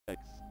X.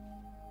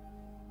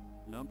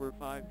 Number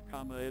 5,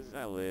 comma is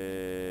alive.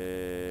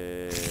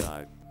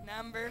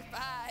 Number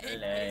 5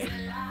 is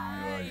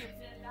alive.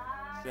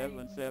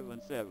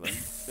 777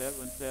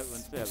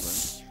 777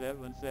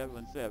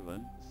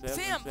 777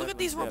 Sam, look at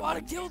these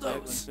robotic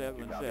dildos.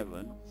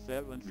 777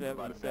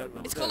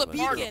 777. It's called a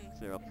beacon.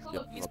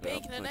 He's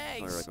bacon and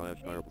eggs.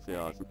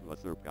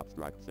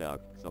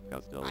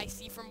 I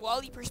see from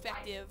Wally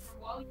perspective.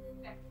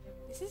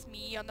 This is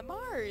me on the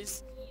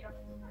Mars.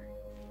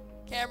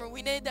 Cameron,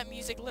 we need that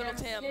music, Little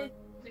Tim.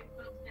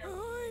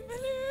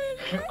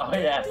 Oh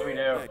yes, we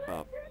do.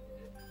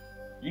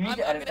 You need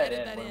to edit that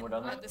in when we're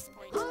done at this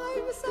point.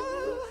 I'm so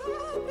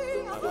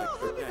happy,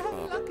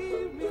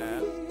 lucky me.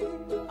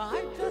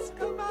 I just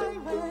go my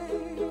way,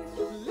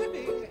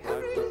 living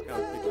every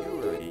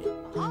day.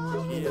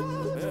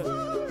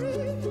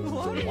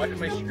 Why did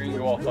my screen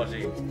go all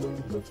fuzzy?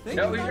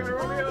 No, he's gonna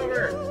run me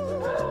over!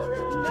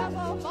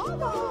 Never bother,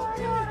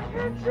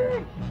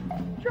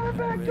 drive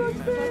back to me.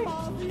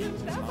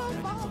 Never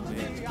bother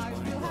me, I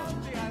feel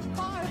happy and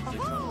fine.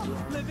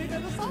 Living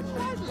in the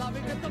sunlight,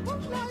 loving in the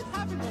moonlight,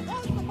 having a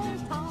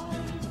wonderful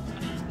time.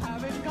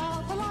 Having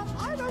got a lot,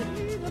 I don't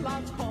need a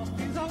lot,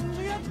 coffee's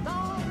only a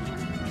dime.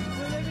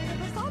 Living in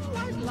the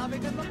sunlight,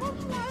 loving in the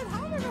moonlight,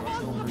 having a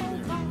wonderful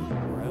time.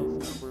 Or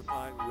else number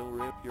 5 will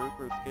rip your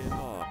first skin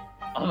off.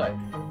 I'm like,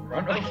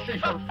 run over your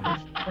face. It's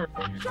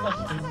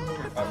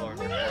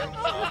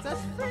as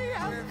free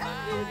as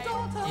any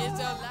daughter. It's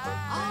alive.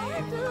 I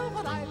do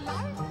what I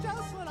like,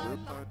 just what I We're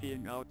like.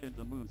 partying out in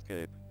the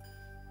moonscape.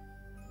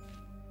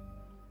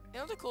 You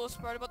know the coolest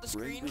part about the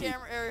screen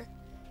camera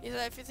is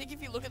that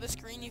if you look at the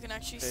screen, you can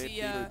actually Hey, see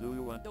Peter, do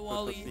you want the to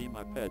Wally. see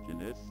my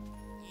penis?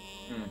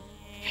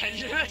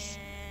 Penis?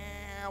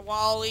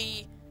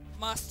 Wally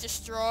must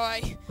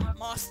destroy.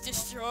 Must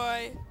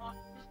destroy.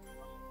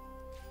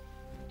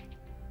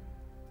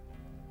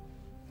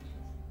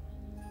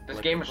 This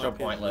game is so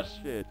pointless.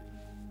 Shit.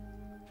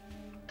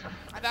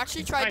 I've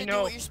actually tried to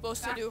do what you're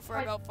supposed to do for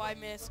about 5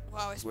 minutes. Wow,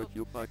 I Would spelled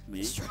you fuck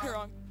me? destroy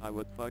wrong. I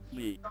would fuck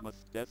me. Must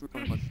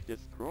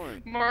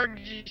destroy. Mark,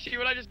 did you see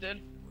what I just did?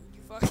 You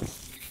fuck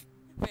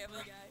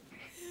Family Guy.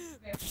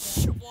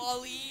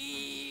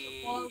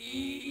 Wally.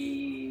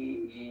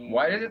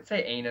 Why does it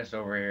say anus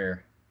over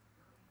here?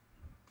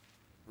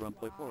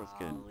 Rumpley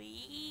foreskin.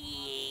 Wally.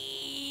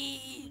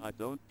 I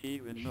don't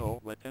even know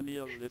what any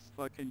of this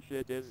fucking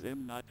shit is.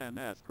 I'm not an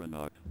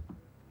astronaut.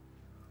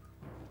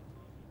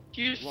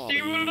 Do you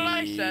see what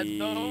I said,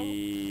 though?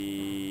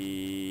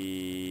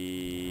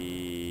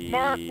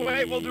 Mark,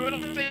 wait, we'll do it on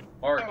the thing.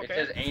 Mark, Okay. it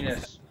says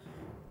anus.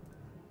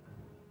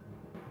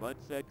 Butt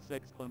sex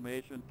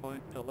exclamation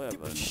point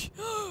 11.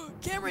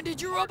 Cameron,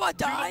 did your robot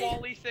Do the die?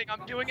 Wally thing,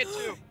 I'm doing it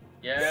too.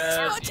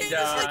 Yes, he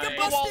Spontaneously died. The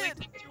Wally combusted.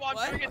 thing too, I'm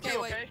What? doing it Okay,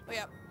 too, wait. okay? Wait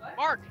up.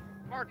 Mark,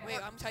 Wait,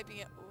 I'm typing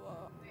it.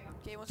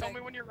 Okay, one tell second.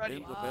 me when you're ready.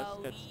 In the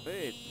best at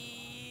space.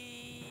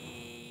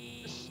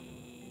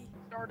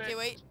 Start it. Okay,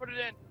 wait. Just put it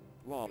in.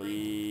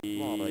 Wally.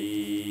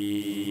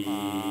 Wally.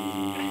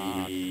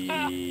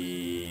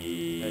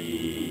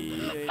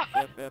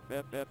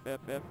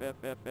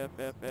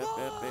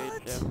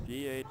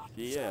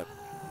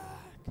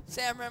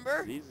 Sam,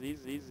 remember?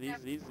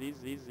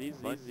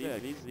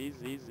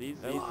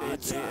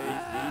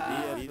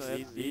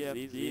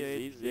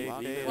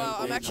 Wow,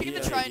 I'm actually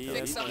gonna try and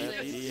fix something.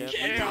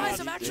 Guys,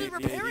 I'm actually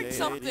repairing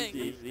something.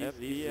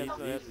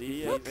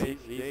 Look, I'm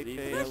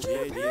actually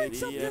repairing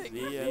something.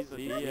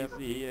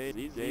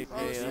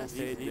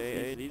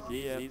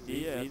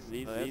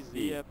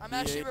 I'm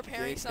actually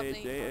repairing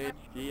something. This is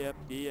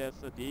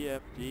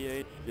really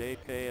awkward.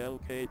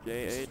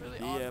 Every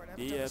time I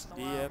once in a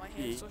while, my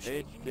hand's so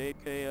shaky.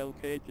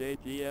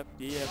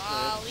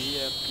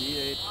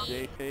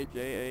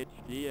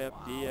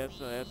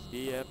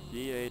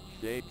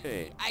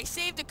 I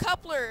saved a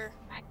coupler.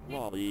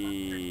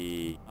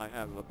 Wally, I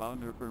have a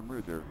boner for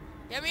murder.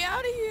 Get me out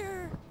of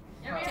here.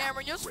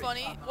 Cameron, you know what's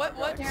funny?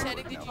 What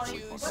setting did you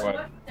choose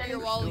What? for your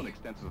Wally?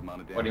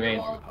 What do you mean?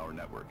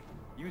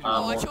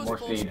 Oh, I chose More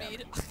full speed.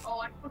 speed.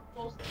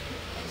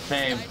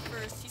 Same. Died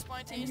first. He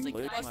spontaneously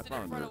Lick my busted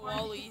in front of boner.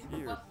 Wally.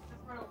 Here.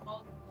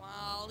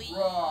 Wally.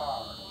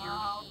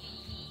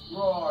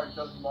 Roar,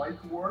 does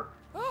mic work?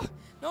 Oh,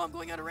 no, I'm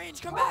going out of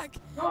range. Come back.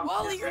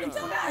 Wally, you're gonna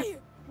die.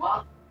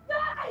 Wally,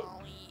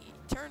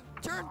 turn.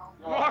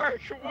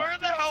 Mark, where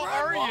the hell Run,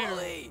 are you?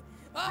 Wally.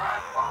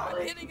 Ah,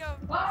 I'm hitting him.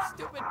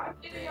 Stupid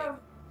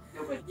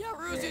thing. Yeah,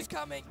 Ruzu's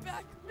coming.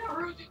 Back.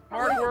 Mark,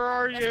 where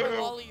are That's my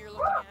you? Wally you're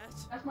looking at.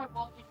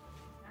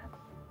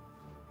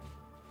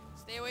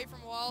 Stay away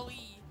from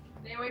Wally.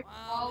 Wally.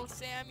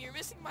 Sam, you're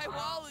missing my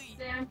Wally.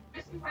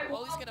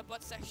 Wally's gonna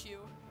butt sex you.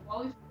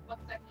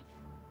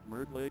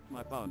 Murd lick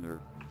my boner.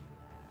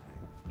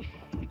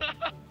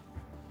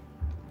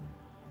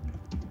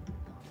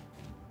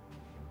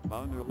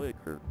 Boner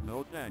liquor,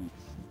 no thanks.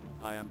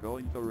 I am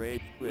going to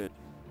rage quit.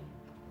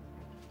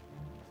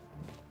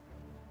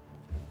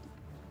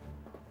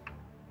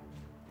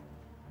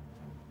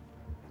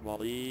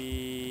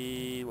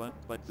 Wally, what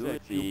but do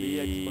it, UB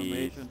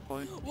exclamation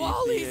point.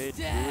 Wally's PCH,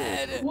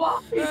 dead. do it.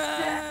 Wally's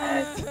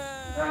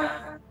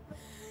dead.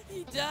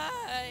 He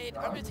died.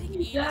 I'm gonna take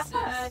anuses.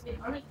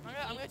 I'm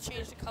gonna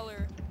change the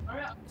color.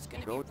 It's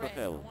gonna Go be to red.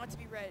 hell. I want it to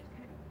be red.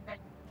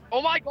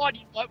 Oh my god,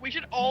 you know what? We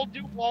should all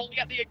do Wally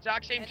at the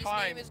exact same And his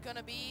time. name is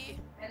gonna be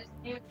Let's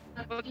do it,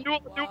 let's do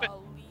it.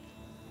 Wally.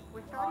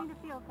 We're starting to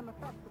feel some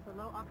effects of the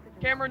low oxygen.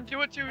 Cameron,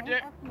 do it too,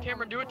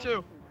 Cameron, do it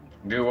too.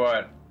 Do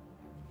what?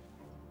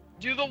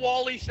 Do the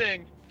Wally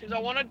thing. Because I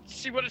want to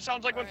see what it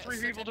sounds like when Alright, 3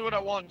 so people do it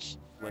at once.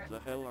 What the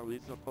hell are we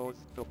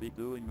supposed to be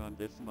doing on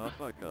this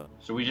motherfucker?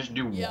 So we just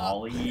do Yeah.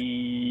 Wally?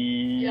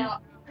 Yeah,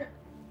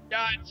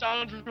 it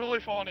sounds really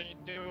funny.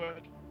 Do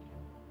it.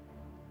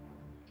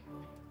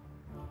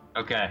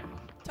 Okay.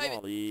 Type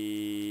it.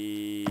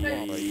 Wally.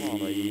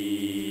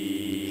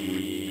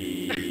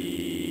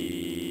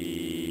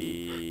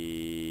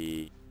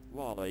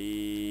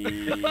 Wally.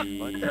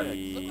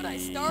 Look what I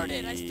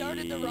started. I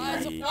started the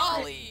rise of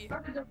Wally.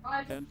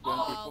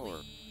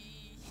 1024.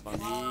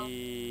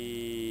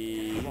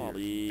 Wally.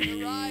 Wally.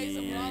 The rise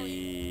of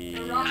Wally.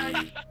 The rise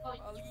of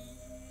Wally.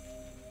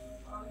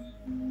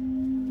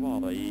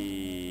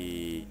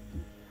 Wally.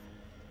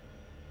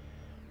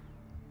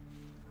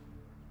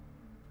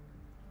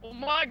 Oh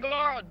my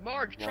god,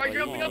 Mark, try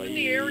jumping up in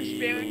the air and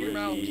spamming your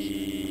mouse.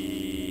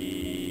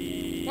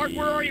 Mark,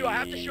 where are you? I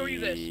have to show you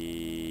this.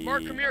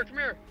 Mark, come here,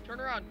 turn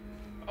around.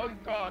 Oh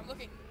god, I'm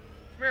looking.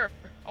 come here.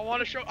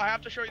 I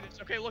have to show you this.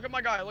 Okay, look at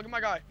my guy, look at my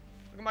guy.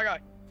 Look at my guy.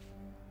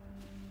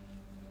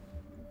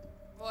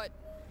 What?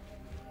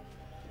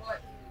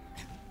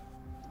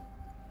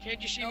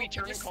 Can't you see Nope, me I'm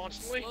turning just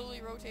constantly?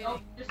 Slowly rotating.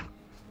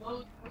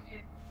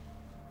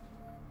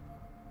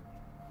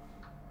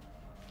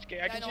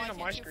 Okay, I can know, see it on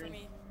my can't see it for screen.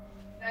 me.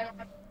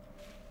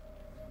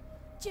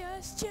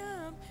 Just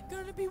jump,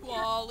 gonna be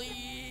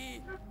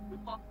Wally.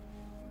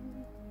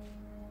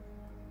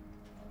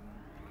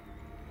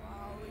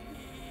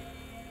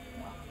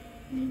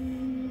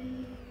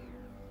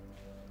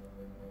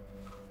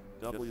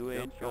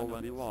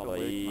 WHO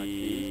Wally.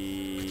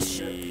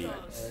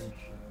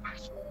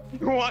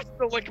 Who wants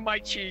to lick my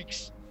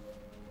cheeks?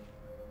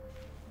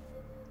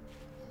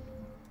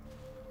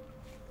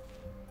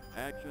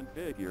 Action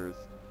figures.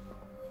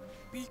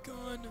 Be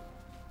gone.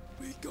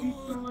 Be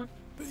gone.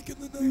 Bacon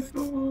the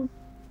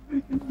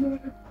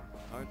night.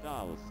 Are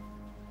dolls.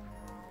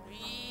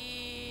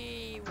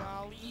 Wee,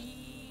 Wally.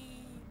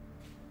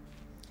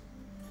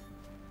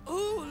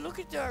 Ooh, look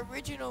at the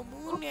original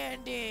moon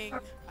landing.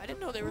 I didn't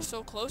know they were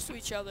so close to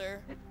each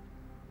other.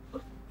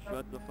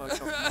 Shut the fuck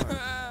up,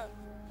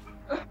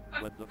 Mark.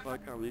 What the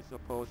fuck are we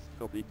supposed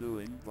to be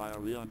doing while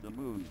we're on the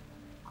moon?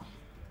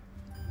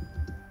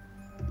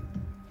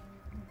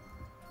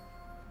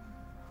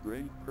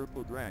 Drink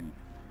purple drink.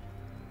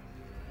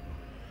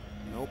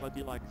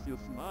 Nobody likes you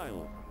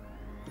smile.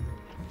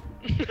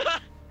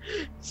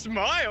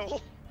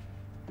 Smile?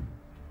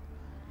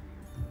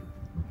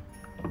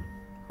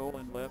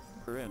 Colon left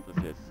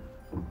parenthesis.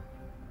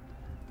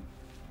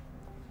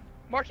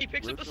 Mark, he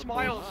picks up the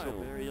smiles.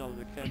 Very all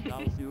the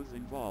candles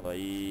using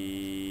Wally.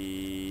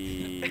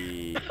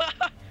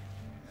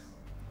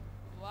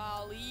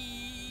 Wally.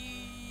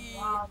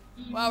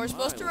 Wow, we're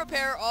supposed to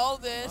repair all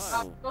this,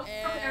 Smile.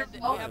 and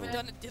we haven't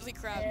done a diddly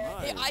crap.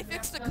 Hey, I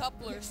fixed the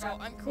coupler, so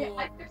I'm cool.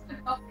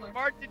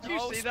 Mark, did you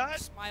No, see that?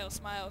 Smile.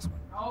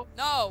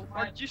 No.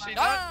 Mark, did you see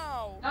that?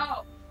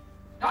 No.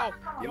 No.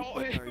 Yo,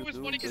 What are it you was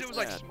doing funny because with it was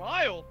like, that?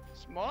 smile.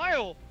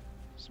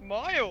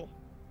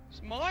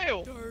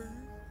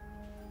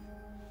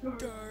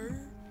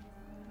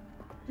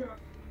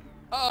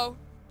 Uh-oh.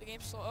 The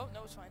game's slow. Oh,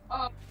 no, it's fine.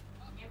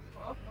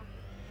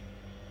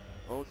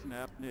 Oh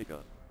snap,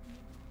 nigga.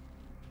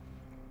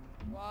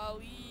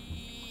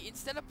 Wally.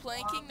 Instead of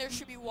planking, there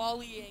should be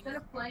wallying.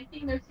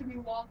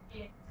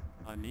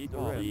 I need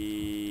Wally.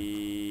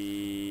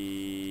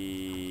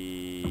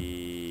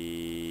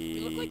 We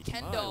look like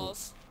Ken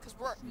dolls, because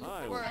we're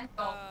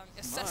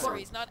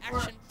accessories, not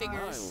action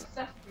figures.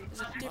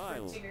 There's a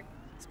difference.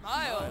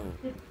 Smile.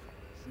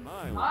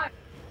 Smile.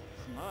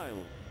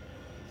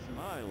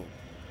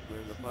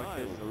 Where the fuck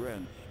is the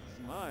wrench?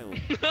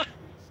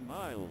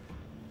 Smile.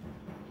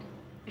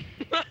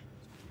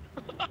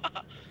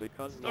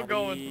 Because Still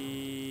going.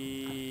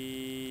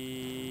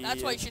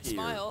 That's why you should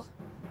smile.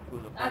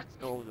 Who the fuck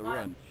stole the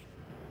wrench?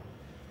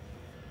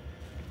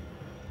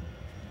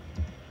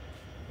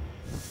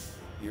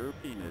 Your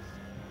penis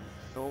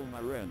stole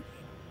my wrench.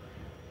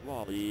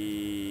 Wally.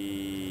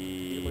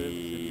 He lives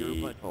in your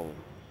butthole.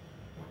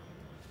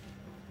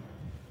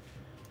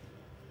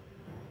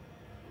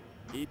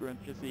 Eat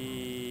wrenches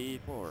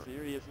E4.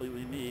 Seriously,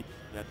 we need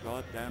that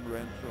goddamn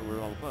wrench or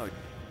we're all fucked.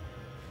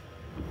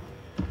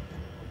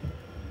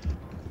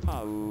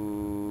 Oh.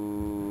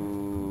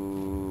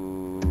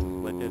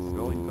 What is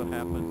going to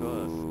happen to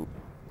us?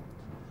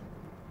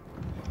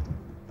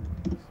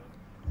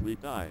 We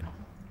die.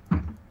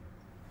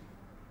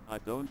 I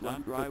don't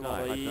want to die.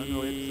 I don't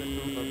know it's a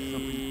proof of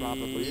something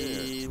probably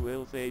is.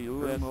 We'll say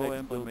UFO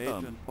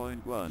exclamation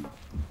point one.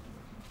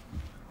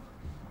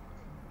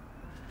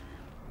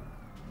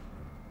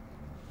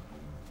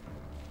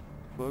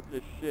 Fuck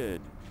this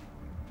shit.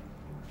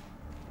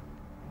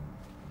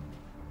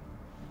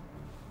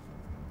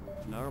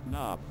 Nerp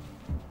knob.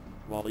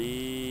 Wally.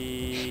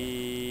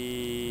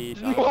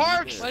 Mark,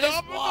 What is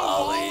stop with the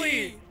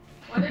Wally!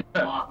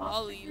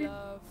 Wally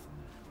love.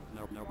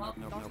 Nerp, nerp, nerp,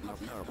 nerp, nerp, nerp,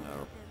 nerp,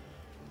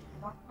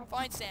 nerp.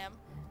 Fine, Sam.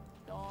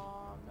 No.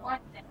 Wally.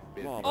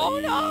 Oh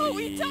no,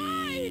 we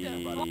died!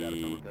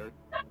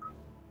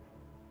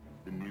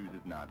 The news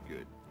is not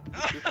good.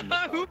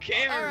 Who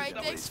cares? Alright,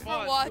 That thanks was for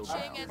fun.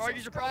 watching and Mark,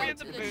 you should probably subscribe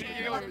to hit the the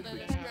channel video. in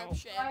the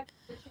description.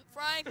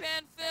 Frying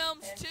Pan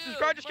Films 2.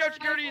 Subscribe to Scout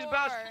Security is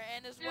best.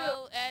 And as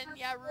well, and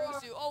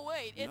Yaruzu. Oh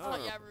wait, it's not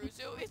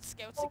Yaruzu, it's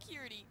Scout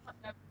Security.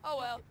 Oh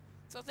well.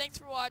 So thanks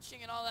for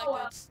watching and all that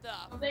good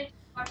stuff.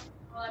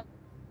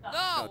 No!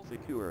 Got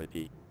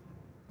security.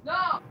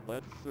 No!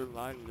 Let's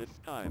survive this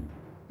time.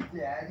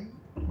 Daddy?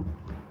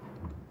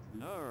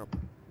 Nerp.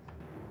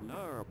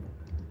 Nerp.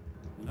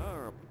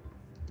 Nerp.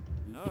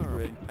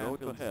 Nerp. Go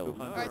to hell.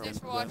 Alright, thanks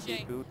for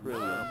watching. 2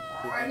 trillion.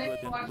 Alright,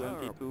 thanks for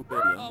 222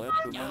 billion. Oh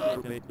Let's my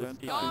God.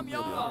 222 Yum,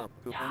 million. yum.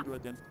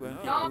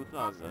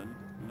 222,000.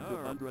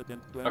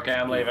 220. Okay,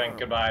 I'm leaving.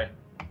 Goodbye.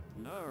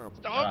 Nerp.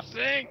 Stop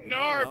saying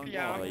NARP!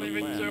 Yeah, I'm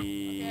leaving too.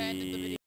 Okay, I ended the video.